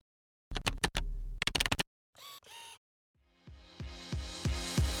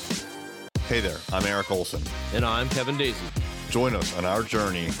Hey there, I'm Eric Olson. And I'm Kevin Daisy. Join us on our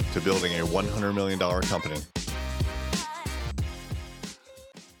journey to building a $100 million company.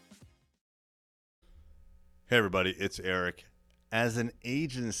 Hey everybody, it's Eric. As an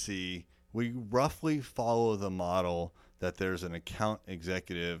agency, we roughly follow the model that there's an account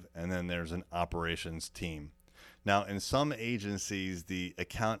executive and then there's an operations team. Now, in some agencies, the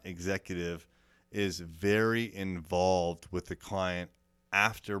account executive is very involved with the client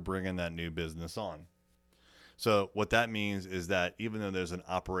after bringing that new business on. So what that means is that even though there's an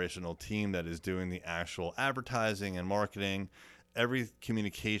operational team that is doing the actual advertising and marketing, every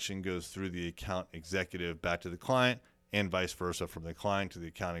communication goes through the account executive back to the client and vice versa, from the client to the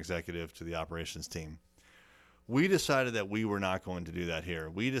account executive to the operations team. We decided that we were not going to do that here.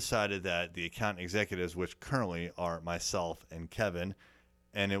 We decided that the account executives, which currently are myself and Kevin,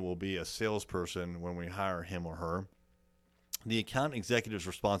 and it will be a salesperson when we hire him or her, the account executive's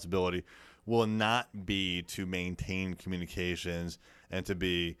responsibility will not be to maintain communications and to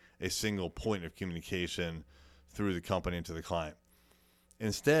be a single point of communication through the company to the client.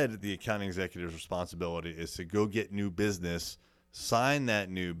 Instead, the account executive's responsibility is to go get new business, sign that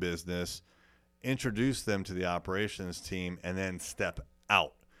new business, introduce them to the operations team, and then step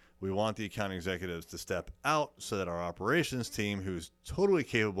out. We want the account executives to step out so that our operations team, who's totally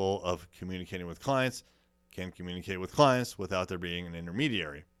capable of communicating with clients, can communicate with clients without there being an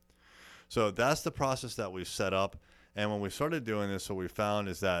intermediary. So that's the process that we've set up. And when we started doing this, what we found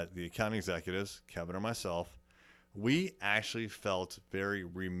is that the account executives, Kevin or myself, we actually felt very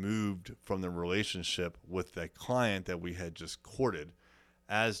removed from the relationship with the client that we had just courted.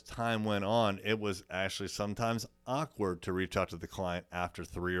 As time went on, it was actually sometimes awkward to reach out to the client after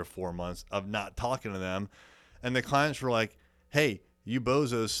 3 or 4 months of not talking to them. And the clients were like, hey, you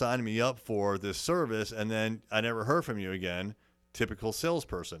bozos signed me up for this service and then I never heard from you again. Typical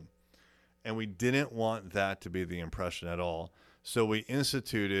salesperson. And we didn't want that to be the impression at all. So we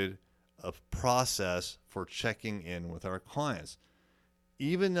instituted a process for checking in with our clients.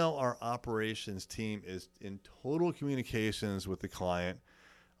 Even though our operations team is in total communications with the client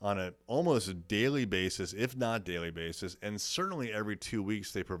on an almost daily basis, if not daily basis, and certainly every 2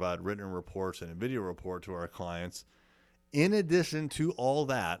 weeks they provide written reports and a video report to our clients. In addition to all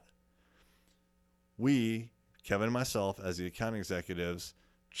that, we, Kevin and myself, as the account executives,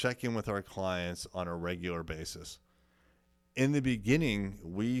 check in with our clients on a regular basis. In the beginning,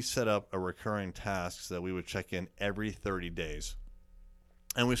 we set up a recurring task so that we would check in every 30 days.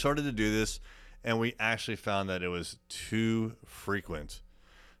 And we started to do this, and we actually found that it was too frequent.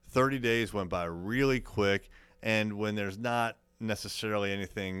 30 days went by really quick, and when there's not necessarily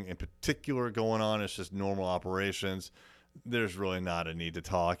anything in particular going on, it's just normal operations, there's really not a need to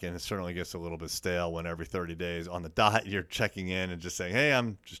talk, and it certainly gets a little bit stale when every 30 days on the dot you're checking in and just saying, hey,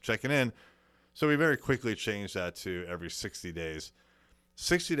 I'm just checking in. So we very quickly changed that to every 60 days.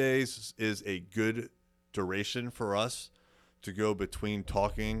 60 days is a good duration for us to go between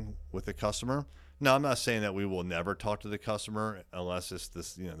talking with the customer. Now, I'm not saying that we will never talk to the customer unless it's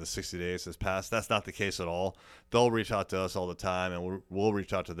this, the 60 days has passed. That's not the case at all. They'll reach out to us all the time, and we'll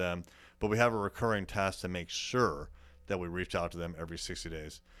reach out to them. But we have a recurring task to make sure that we reach out to them every 60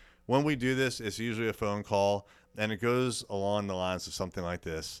 days. When we do this, it's usually a phone call, and it goes along the lines of something like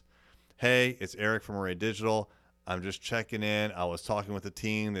this. Hey, it's Eric from Array Digital. I'm just checking in. I was talking with the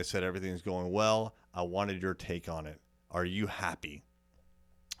team. They said everything's going well. I wanted your take on it. Are you happy?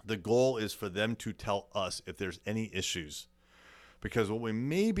 The goal is for them to tell us if there's any issues, because what we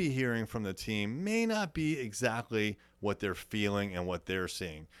may be hearing from the team may not be exactly what they're feeling and what they're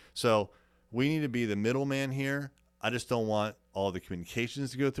seeing. So we need to be the middleman here. I just don't want all the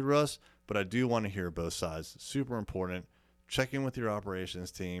communications to go through us, but I do want to hear both sides. Super important. Check in with your operations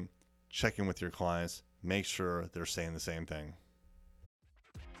team, check in with your clients, make sure they're saying the same thing.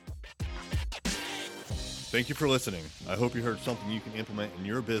 Thank you for listening. I hope you heard something you can implement in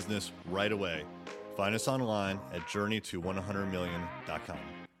your business right away. Find us online at journeyto100million.com.